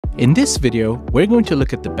In this video, we're going to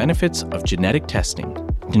look at the benefits of genetic testing.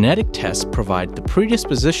 Genetic tests provide the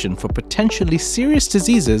predisposition for potentially serious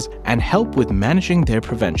diseases and help with managing their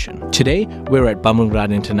prevention. Today, we're at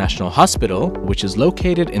Bumrungrad International Hospital, which is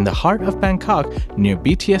located in the heart of Bangkok near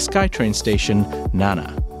BTS SkyTrain station,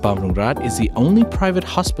 Nana. Bumrungrad is the only private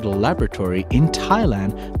hospital laboratory in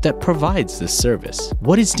Thailand that provides this service.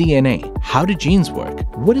 What is DNA? How do genes work?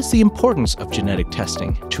 What is the importance of genetic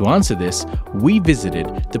testing? To answer this, we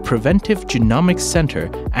visited the Preventive Genomics Center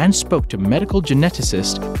and spoke to medical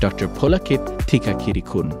geneticist Dr. Polakit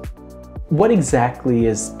Teekakirikul. What exactly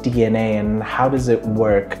is DNA and how does it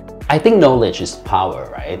work? I think knowledge is power,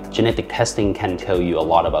 right? Genetic testing can tell you a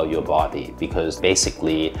lot about your body because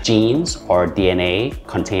basically genes or DNA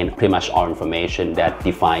contain pretty much all information that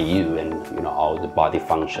define you and all the body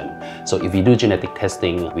function. So if you do genetic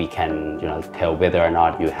testing, we can tell whether or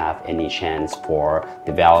not you have any chance for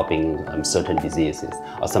developing certain diseases,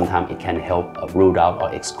 or sometimes it can help rule out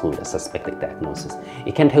or exclude a suspected diagnosis.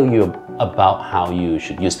 It can tell you about how you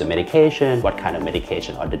should use the medication, what kind of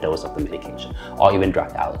medication or the dose of the medication, or even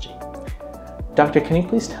drug allergy. Doctor, can you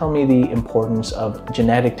please tell me the importance of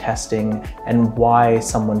genetic testing and why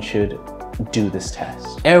someone should do this test?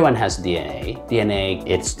 Everyone has DNA. DNA,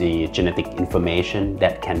 it's the genetic information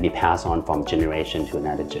that can be passed on from generation to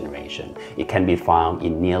another generation. It can be found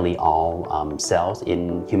in nearly all cells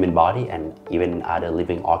in human body and even other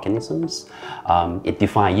living organisms. It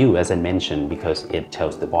defines you, as I mentioned, because it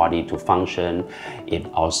tells the body to function. It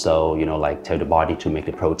also, tell the body to make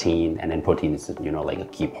the protein, and then protein is, like a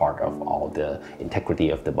key part of all the integrity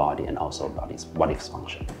of the body and also body's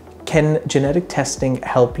function. Can genetic testing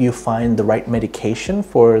help you find the right medication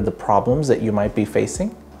for the problems that you might be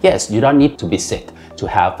facing? Yes, you don't need to be sick to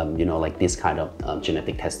have this kind of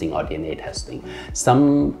genetic testing or DNA testing.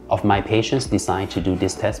 Some of my patients decide to do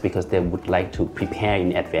this test because they would like to prepare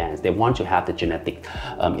in advance. They want to have the genetic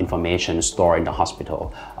information stored in the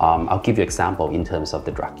hospital. I'll give you an example in terms of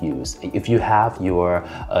the drug use. If you have your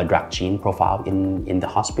drug gene profile in the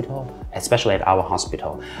hospital, especially at our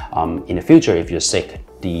hospital, in the future, if you're sick,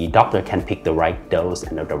 the doctor can pick the right dose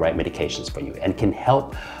and the right medications for you and can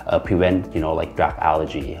help prevent, drug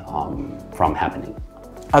allergy from happening.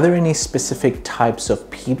 Are there any specific types of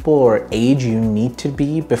people or age you need to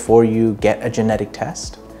be before you get a genetic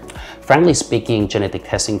test? Frankly speaking, genetic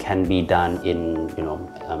testing can be done in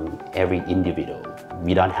every individual.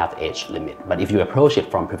 We don't have age limit, but if you approach it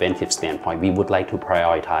from preventive standpoint, we would like to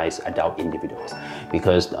prioritize adult individuals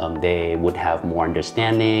because they would have more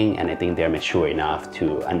understanding, and I think they're mature enough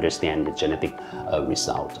to understand the genetic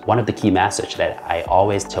result. One of the key messages that I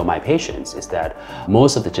always tell my patients is that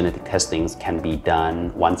most of the genetic testings can be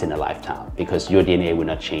done once in a lifetime because your DNA will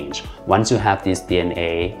not change. Once you have this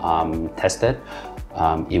DNA tested,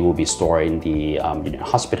 it will be stored in the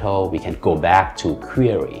hospital. We can go back to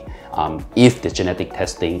query if the genetic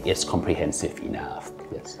testing is comprehensive enough.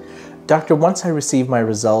 Yes. Doctor, once I receive my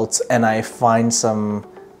results and I find some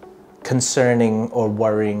concerning or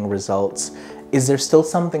worrying results, is there still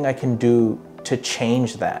something I can do to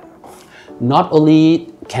change that? Not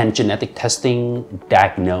only can genetic testing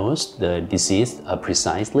diagnose the disease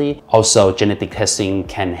precisely, also genetic testing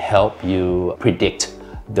can help you predict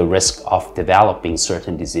the risk of developing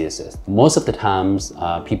certain diseases. Most of the times,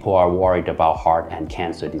 people are worried about heart and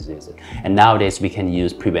cancer diseases. And nowadays, we can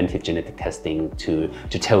use preventive genetic testing to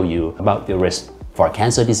tell you about the risk for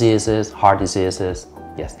cancer diseases, heart diseases,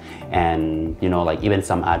 yes. And, even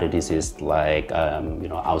some other diseases like,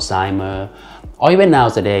 Alzheimer, or even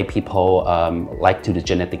nowadays, people like to do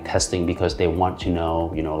genetic testing because they want to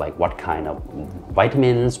know, what kind of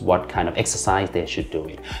vitamins, what kind of exercise they should do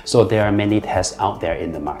it. So there are many tests out there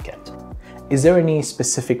in the market. Is there any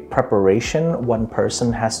specific preparation one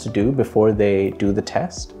person has to do before they do the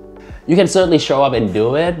test? You can certainly show up and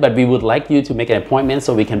do it, but we would like you to make an appointment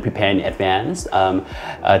so we can prepare in advance.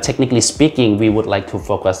 Technically speaking, we would like to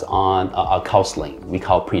focus on counseling. We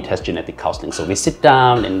call pre-test genetic counseling. So we sit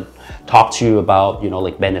down and talk to you about,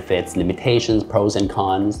 benefits, limitations, pros and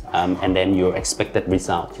cons, and then your expected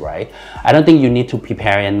results, right? I don't think you need to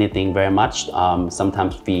prepare anything very much.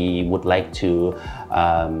 Sometimes we would like to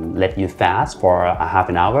let you fast for a half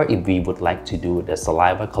an hour if we would like to do the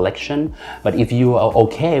saliva collection. But if you are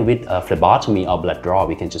okay with phlebotomy or blood draw,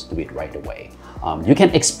 we can just do it right away. You can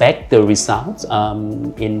expect the results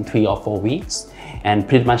in 3 or 4 weeks. And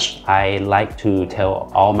pretty much I like to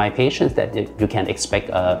tell all my patients that you can expect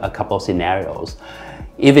a couple of scenarios.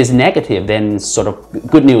 If it's negative, then sort of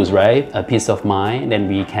good news, right? A peace of mind, then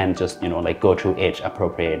we can just, like go through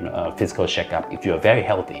age-appropriate physical checkup if you're very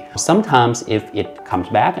healthy. Sometimes if it comes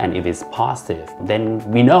back and if it's positive, then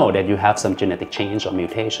we know that you have some genetic change or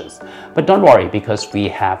mutations. But don't worry, because we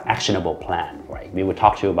have actionable plan, right? We will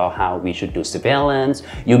talk to you about how we should do surveillance.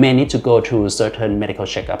 You may need to go through certain medical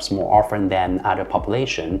checkups more often than other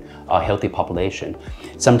population or healthy population.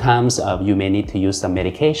 Sometimes you may need to use some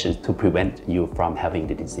medications to prevent you from having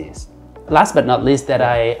the disease. Last but not least that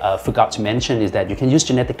I forgot to mention is that you can use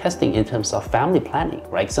genetic testing in terms of family planning,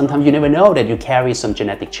 right? Sometimes you never know that you carry some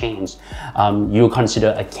genetic change. You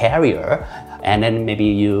consider a carrier, and then maybe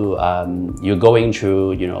you're going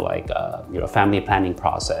through, family planning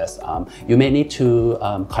process. You may need to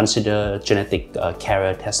consider genetic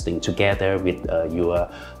carrier testing together with your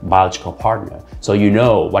biological partner, so you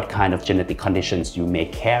know what kind of genetic conditions you may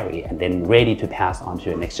carry, and then ready to pass on to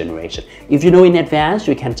your next generation. If you know in advance,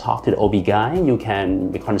 you can talk to the OB/GYN. You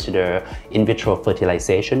can consider in vitro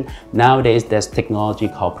fertilization. Nowadays, there's technology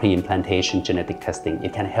called pre-implantation genetic testing.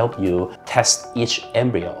 It can help you test each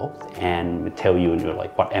embryo and tell you,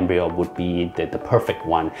 what embryo would be the perfect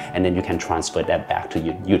one, and then you can transfer that back to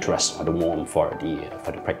your uterus or the womb for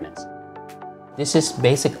the pregnancy. This is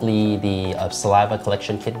basically the saliva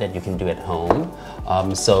collection kit that you can do at home.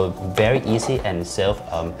 So very easy and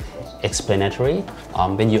self-explanatory.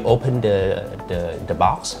 When you open the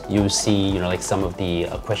box, you see some of the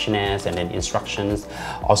questionnaires and then instructions.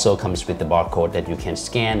 Also comes with the barcode that you can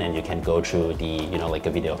scan, and you can go through the a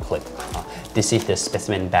video clip. This is the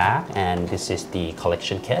specimen bag, and this is the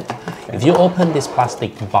collection kit. Okay. If you open this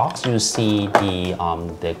plastic box, you see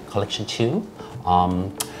the collection tube.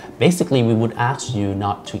 Basically, we would ask you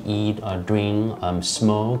not to eat or drink,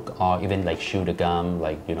 smoke, or even chew the gum,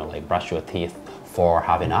 brush your teeth for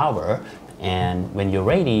half an hour. And when you're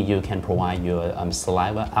ready, you can provide your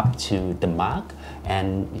saliva up to the mark,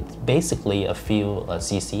 and basically a few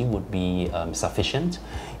cc would be sufficient.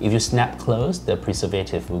 If you snap closed, the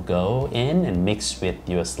preservative will go in and mix with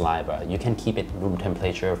your saliva. You can keep it room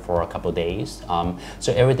temperature for a couple of days.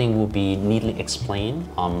 So everything will be neatly explained.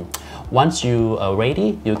 Once you are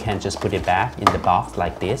ready, you can just put it back in the box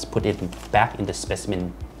like this, put it back in the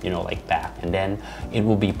specimen, back, and then it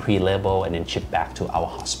will be pre-labeled and then shipped back to our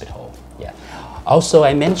hospital. Yeah. Also,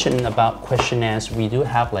 I mentioned about questionnaires. We do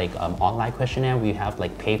have online questionnaire. We have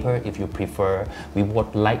paper if you prefer. We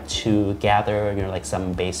would like to gather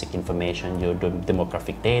some basic information, your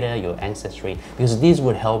demographic data, your ancestry, because these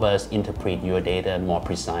would help us interpret your data more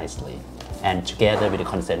precisely. And together with the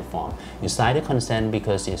consent form, you sign the consent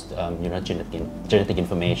because it's genetic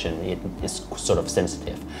information. It is sort of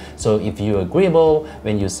sensitive. So if you're agreeable,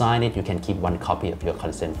 when you sign it, you can keep one copy of your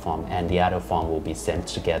consent form, and the other form will be sent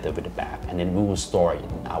together with the back, and then we will store it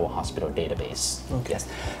in our hospital database. Okay. Yes.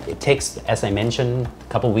 It takes, as I mentioned, a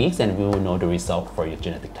couple weeks, and we will know the result for your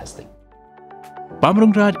genetic testing.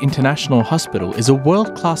 Bumrungrad International Hospital is a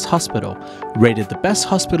world-class hospital, rated the best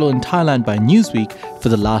hospital in Thailand by Newsweek for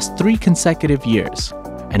the last 3 consecutive years,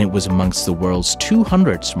 and it was amongst the world's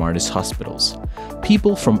 200 smartest hospitals.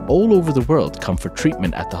 People from all over the world come for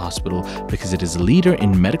treatment at the hospital because it is a leader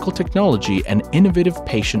in medical technology and innovative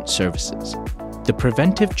patient services. The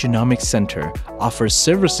Preventive Genomics Center offers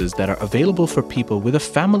services that are available for people with a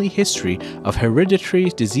family history of hereditary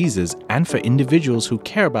diseases and for individuals who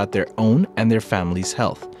care about their own and their family's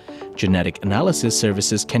health. Genetic analysis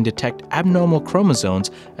services can detect abnormal chromosomes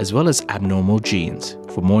as well as abnormal genes.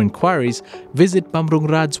 For more inquiries, visit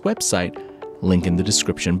Bumrungrad's website, link in the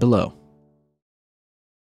description below.